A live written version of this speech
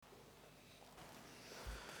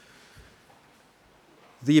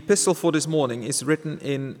The epistle for this morning is written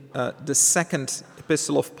in the second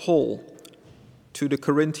epistle of Paul to the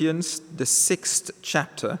Corinthians, the 6th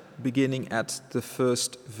chapter, beginning at the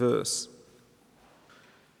first verse.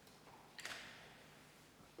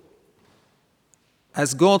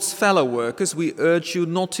 As God's fellow workers, we urge you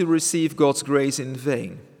not to receive God's grace in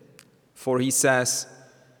vain. For he says,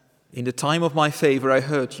 "In the time of my favor I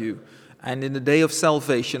heard you, and in the day of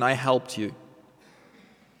salvation I helped you."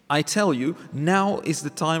 I tell you, now is the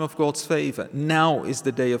time of God's favor. Now is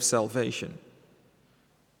the day of salvation.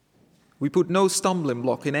 We put no stumbling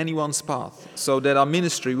block in anyone's path, so that our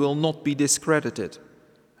ministry will not be discredited.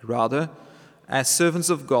 Rather, as servants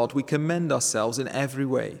of God, we commend ourselves in every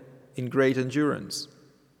way, in great endurance,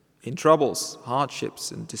 in troubles,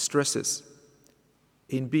 hardships, and distresses,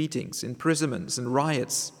 in beatings, imprisonments, and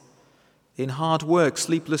riots, in hard work,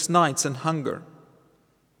 sleepless nights, and hunger,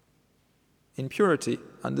 in purity,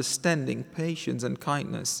 understanding, patience, and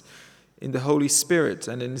kindness, in the Holy Spirit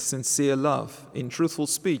and in sincere love, in truthful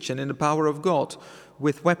speech and in the power of God,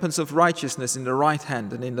 with weapons of righteousness in the right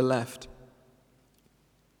hand and in the left,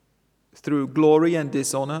 through glory and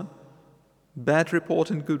dishonor, bad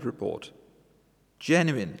report and good report,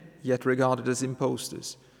 genuine yet regarded as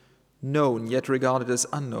impostors, known yet regarded as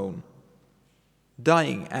unknown,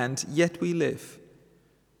 dying and yet we live,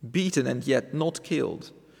 beaten and yet not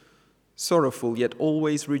killed, sorrowful yet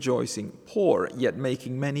always rejoicing, poor yet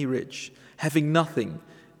making many rich, having nothing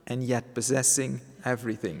and yet possessing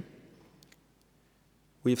everything.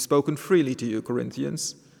 We have spoken freely to you,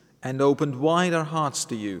 Corinthians, and opened wide our hearts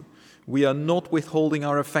to you. We are not withholding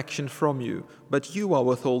our affection from you, but you are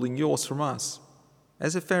withholding yours from us.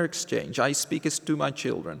 As a fair exchange, I speak as to my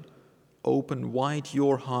children. Open wide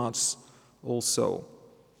your hearts also.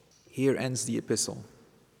 Here ends the epistle.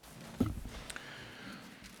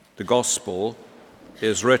 The Gospel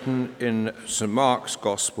is written in St. Mark's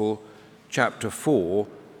Gospel, chapter 4,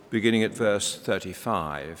 beginning at verse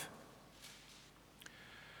 35.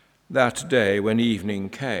 That day, when evening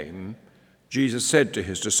came, Jesus said to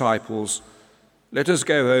his disciples, "Let us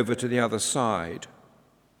go over to the other side."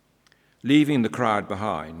 Leaving the crowd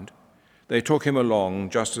behind, they took him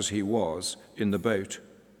along just as he was in the boat.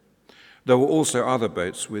 There were also other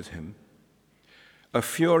boats with him. A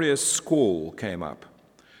furious squall came up,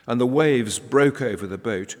 and the waves broke over the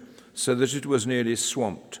boat so that it was nearly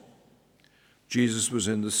swamped. Jesus was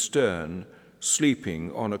in the stern,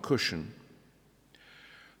 sleeping on a cushion.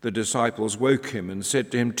 The disciples woke him and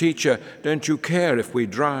said to him, "Teacher, don't you care if we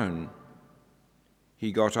drown?"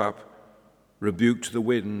 He got up, rebuked the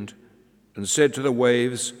wind, and said to the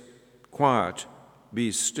waves, "Quiet,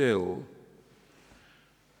 be still."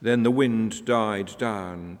 Then the wind died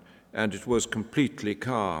down, and it was completely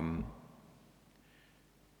calm.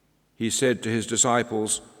 He said to his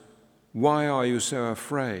disciples, "Why are you so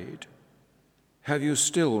afraid? Have you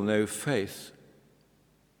still no faith?"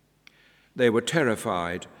 They were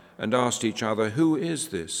terrified and asked each other, "Who is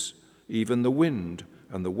this? Even the wind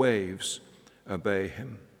and the waves obey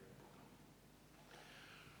him."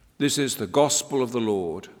 This is the gospel of the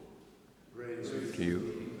Lord. Praise to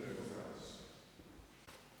you.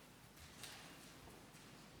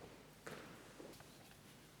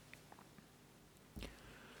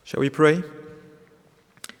 Shall we pray?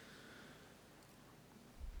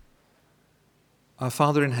 Our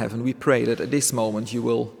Father in heaven, we pray that at this moment you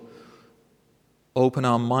will open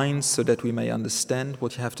our minds so that we may understand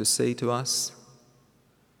what you have to say to us,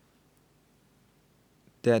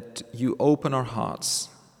 that you open our hearts,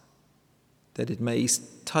 that it may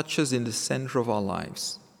touch us in the center of our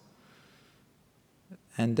lives,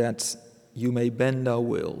 and that you may bend our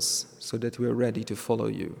wills so that we are ready to follow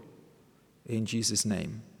you. In Jesus'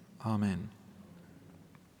 name. Amen.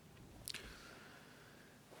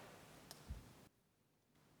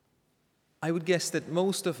 I would guess that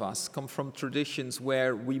most of us come from traditions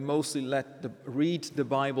where we mostly read the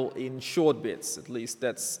Bible in short bits. At least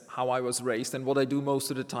that's how I was raised and what I do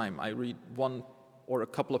most of the time. I read one or a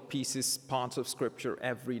couple of pieces, parts of Scripture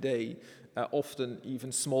every day, often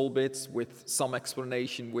even small bits with some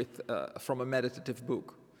explanation from a meditative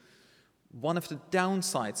book. One of the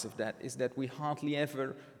downsides of that is that we hardly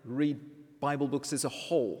ever read Bible books as a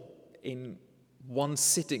whole in one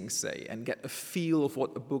sitting, say, and get a feel of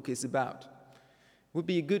what a book is about. It would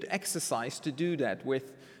be a good exercise to do that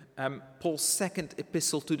with Paul's second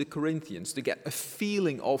epistle to the Corinthians, to get a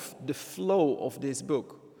feeling of the flow of this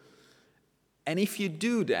book. And if you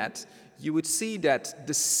do that, you would see that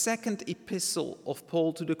the second epistle of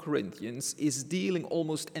Paul to the Corinthians is dealing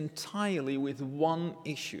almost entirely with one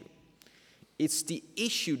issue. It's the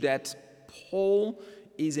issue that Paul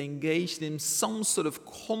is engaged in some sort of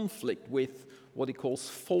conflict with what he calls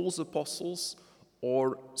false apostles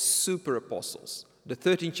or super apostles. The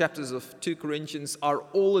 13 chapters of 2 Corinthians are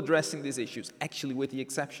all addressing these issues, actually with the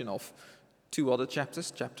exception of 2 other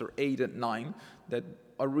chapters, chapter 8 and 9, that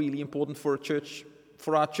are really important for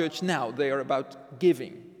our church now. They are about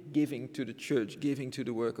giving to the church, giving to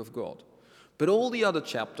the work of God. But all the other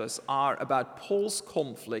chapters are about Paul's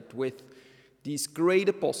conflict with these great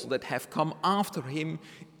apostles that have come after him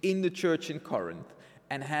in the church in Corinth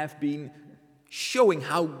and have been showing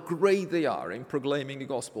how great they are in proclaiming the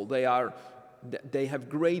gospel. They have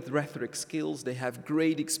great rhetoric skills, they have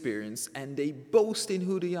great experience, and they boast in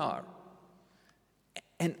who they are.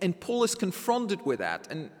 And Paul is confronted with that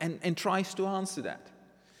and tries to answer that.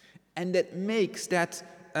 And that makes that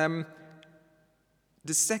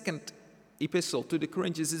the second epistle to the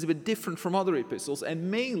Corinthians is a bit different from other epistles, and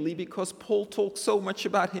mainly because Paul talks so much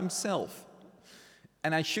about himself.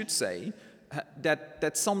 And I should say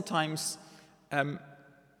that sometimes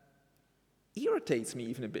irritates me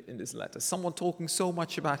even a bit in this letter, someone talking so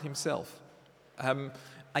much about himself.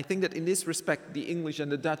 I think that in this respect, the English and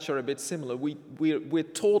the Dutch are a bit similar. We're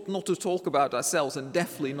taught not to talk about ourselves, and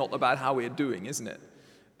definitely not about how we're doing, isn't it?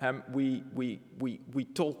 We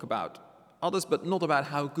talk about others, but not about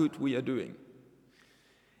how good we are doing.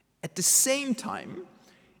 At the same time,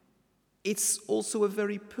 it's also a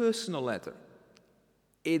very personal letter.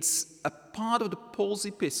 It's a part of the Paul's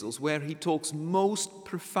epistles where he talks most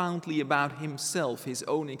profoundly about himself, his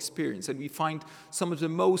own experience, and we find some of the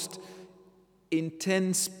most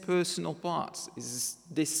intense personal parts. Is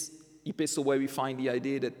this epistle where we find the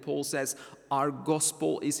idea that Paul says, our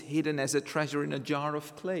gospel is hidden as a treasure in a jar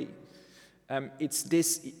of clay. It's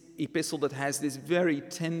this epistle that has this very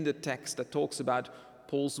tender text that talks about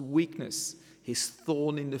Paul's weakness, his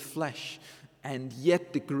thorn in the flesh, and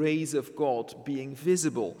yet the grace of God being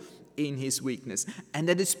visible in his weakness. And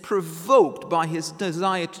that is provoked by his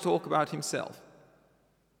desire to talk about himself,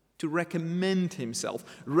 to recommend himself.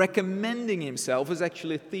 Recommending himself is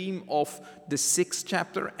actually a theme of the 6th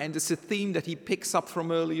chapter, and it's a theme that he picks up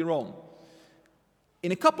from earlier on.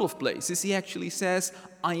 In a couple of places, he actually says,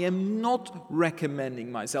 I am not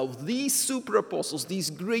recommending myself. These super apostles, these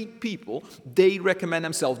great people, they recommend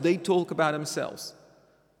themselves. They talk about themselves.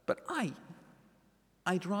 But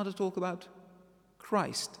I'd rather talk about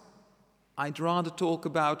Christ. I'd rather talk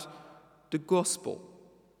about the gospel.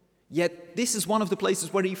 Yet this is one of the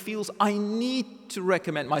places where he feels, I need to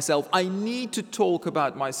recommend myself. I need to talk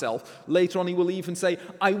about myself. Later on he will even say,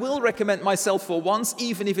 I will recommend myself for once,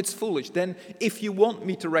 even if it's foolish. Then if you want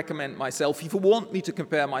me to recommend myself, if you want me to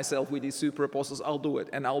compare myself with these super apostles, I'll do it.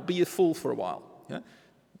 And I'll be a fool for a while. Yeah?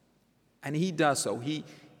 And he does so.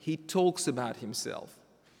 He talks about himself.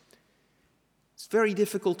 It's very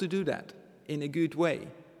difficult to do that in a good way,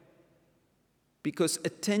 because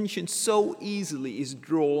attention so easily is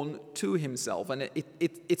drawn to himself. And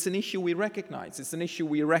it's an issue we recognize. It's an issue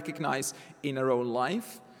we recognize in our own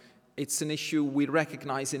life. It's an issue we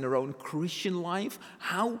recognize in our own Christian life.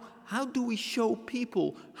 How do we show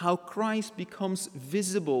people how Christ becomes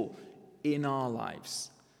visible in our lives?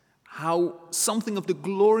 How something of the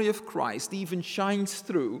glory of Christ even shines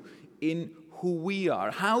through in who we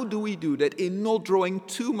are. How do we do that in not drawing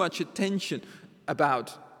too much attention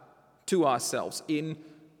to ourselves, in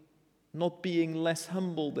not being less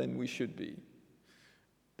humble than we should be?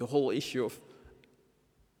 The whole issue of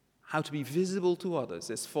how to be visible to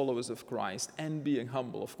others as followers of Christ and being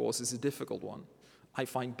humble, of course, is a difficult one. I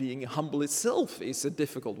find being humble itself is a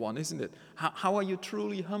difficult one, isn't it? How are you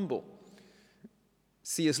truly humble?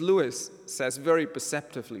 C.S. Lewis says very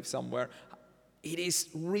perceptively somewhere, it is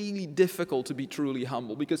really difficult to be truly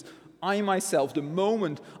humble, because I myself, the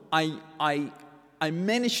moment I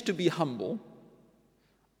manage to be humble,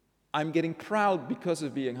 I'm getting proud because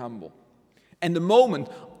of being humble. And the moment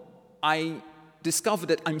I discover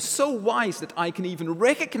that I'm so wise that I can even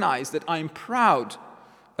recognize that I'm proud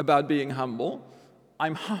about being humble,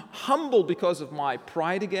 I'm humble because of my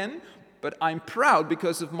pride again, but I'm proud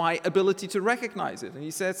because of my ability to recognize it. And he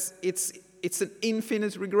says it's an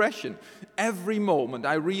infinite regression. Every moment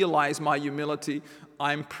I realize my humility,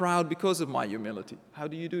 I'm proud because of my humility. How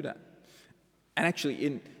do you do that? And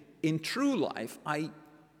actually, in true life,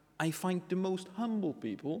 I find the most humble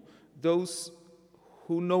people, those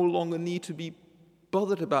who no longer need to be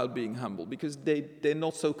bothered about being humble, because they're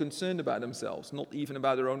not so concerned about themselves, not even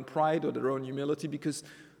about their own pride or their own humility, because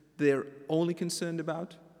they're only concerned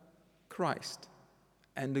about Christ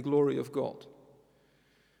and the glory of God.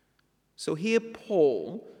 So here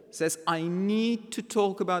Paul says, I need to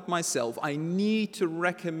talk about myself. I need to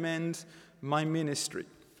recommend my ministry.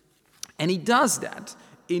 And he does that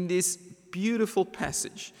in this beautiful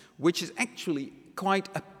passage, which is actually quite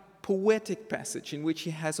a poetic passage in which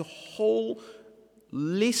he has a whole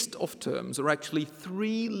list of terms, or actually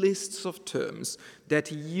 3 lists of terms that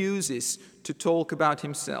he uses to talk about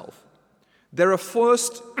himself. There are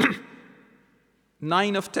first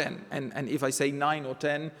 9 of 10, and if I say 9 or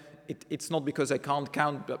 10, it's not because I can't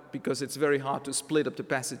count, but because it's very hard to split up the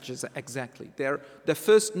passages exactly. There are the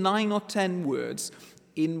first 9 or 10 words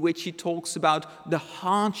in which he talks about the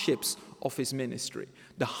hardships of his ministry,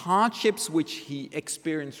 the hardships which he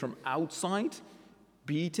experienced from outside,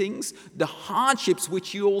 beatings, the hardships which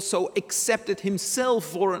he also accepted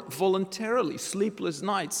himself voluntarily, sleepless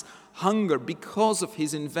nights, hunger, because of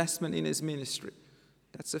his investment in his ministry.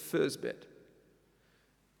 That's the first bit.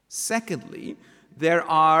 Secondly, there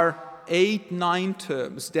are 8, 9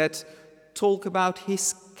 terms that talk about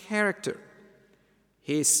his character,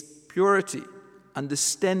 his purity,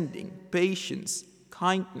 understanding, patience,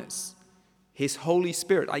 kindness, his Holy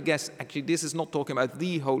Spirit. I guess actually this is not talking about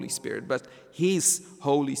the Holy Spirit, but his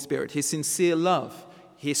Holy Spirit, his sincere love,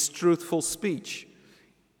 his truthful speech.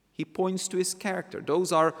 He points to his character.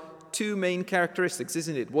 Those are 2 main characteristics,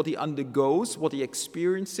 isn't it? What he undergoes, what he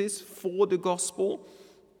experiences for the gospel,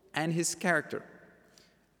 and his character.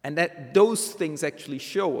 And that those things actually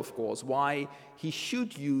show, of course, why he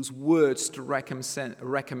should use words to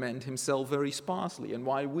recommend himself very sparsely, and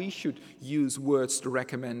why we should use words to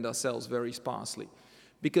recommend ourselves very sparsely.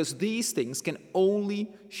 Because these things can only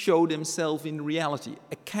show themselves in reality.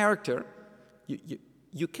 A character,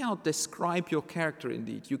 you cannot describe your character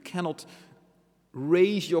indeed. You cannot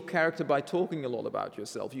raise your character by talking a lot about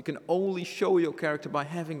yourself. You can only show your character by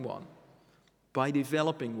having one, by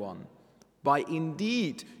developing one, by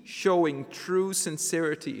indeed showing true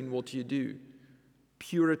sincerity in what you do,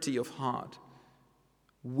 purity of heart,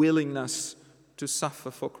 willingness to suffer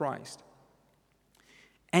for Christ.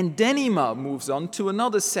 And then he moves on to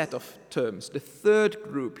another set of terms, the third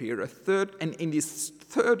group here, and in this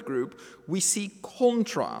third group we see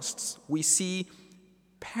contrasts, we see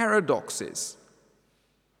paradoxes.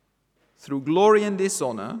 Through glory and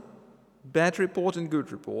dishonor, bad report and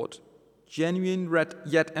good report, genuine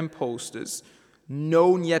yet impostors,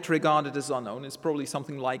 known yet regarded as unknown. It's probably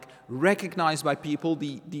something like recognized by people.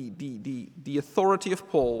 The authority of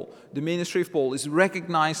Paul, the ministry of Paul, is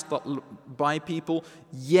recognized by people,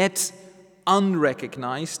 yet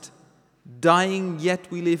unrecognized. Dying,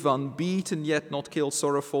 yet we live on. Beaten, yet not killed.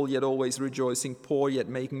 Sorrowful, yet always rejoicing. Poor, yet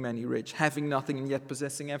making many rich. Having nothing, and yet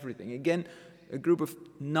possessing everything. Again, a group of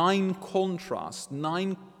 9 contrasts,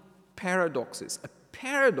 9 paradoxes. A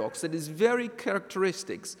paradox that is very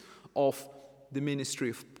characteristic of the ministry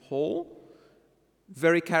of Paul,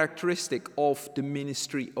 very characteristic of the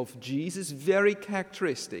ministry of Jesus, very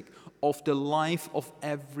characteristic of the life of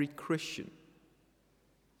every Christian.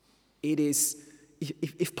 It is,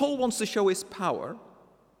 if Paul wants to show his power,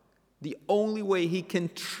 the only way he can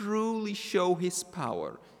truly show his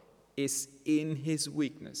power is in his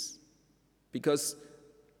weakness. Because,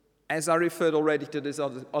 as I referred already to this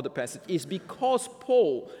other passage, is because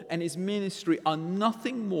Paul and his ministry are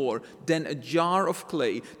nothing more than a jar of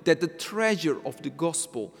clay that the treasure of the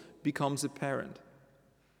gospel becomes apparent.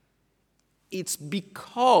 It's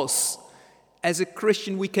because, as a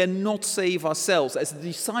Christian, we cannot save ourselves. As the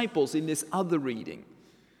disciples in this other reading,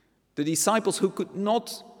 the disciples who could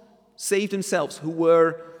not save themselves, who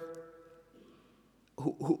were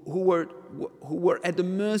at the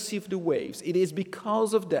mercy of the waves. It is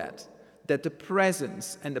because of that the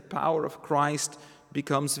presence and the power of Christ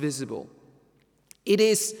becomes visible. It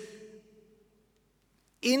is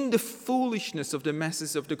in the foolishness of the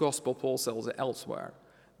message of the gospel, Paul says elsewhere,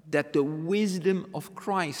 that the wisdom of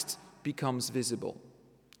Christ becomes visible.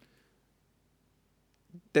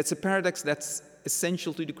 That's a paradox that's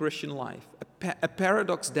essential to the Christian life. A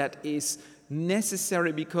paradox that is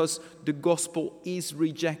necessary because the gospel is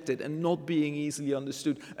rejected and not being easily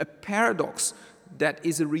understood. A paradox that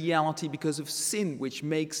is a reality because of sin, which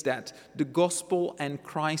makes that the gospel and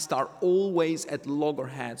Christ are always at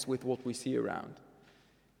loggerheads with what we see around.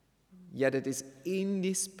 Yet it is in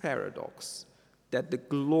this paradox that the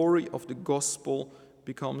glory of the gospel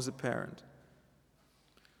becomes apparent.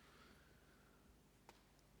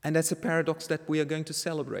 And that's a paradox that we are going to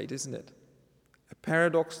celebrate, isn't it? A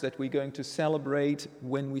paradox that we're going to celebrate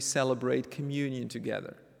when we celebrate communion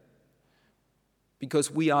together.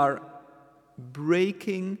 Because we are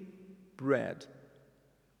breaking bread,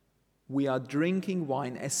 we are drinking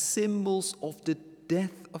wine as symbols of the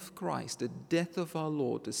death of Christ, the death of our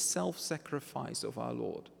Lord, the self-sacrifice of our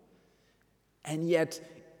Lord. And yet,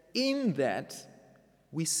 in that,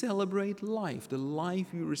 we celebrate life, the life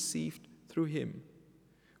we received through Him.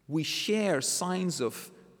 We share signs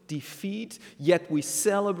of defeat, yet we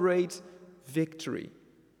celebrate victory.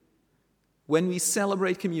 When we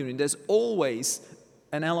celebrate communion, there's always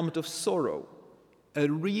an element of sorrow, a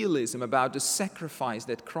realism about the sacrifice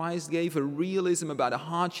that Christ gave, a realism about the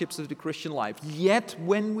hardships of the Christian life. Yet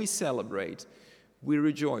when we celebrate, we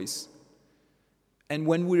rejoice. And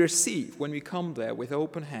when we receive, when we come there with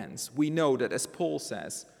open hands, we know that, as Paul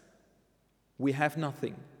says, we have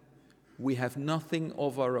nothing. We have nothing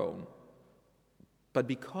of our own. But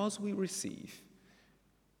because we receive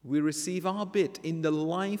our bit in the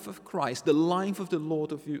life of Christ, the life of the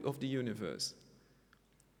Lord of the universe.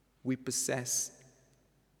 We possess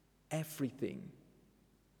everything.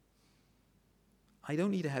 I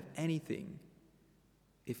don't need to have anything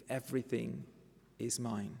if everything is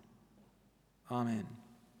mine. Amen.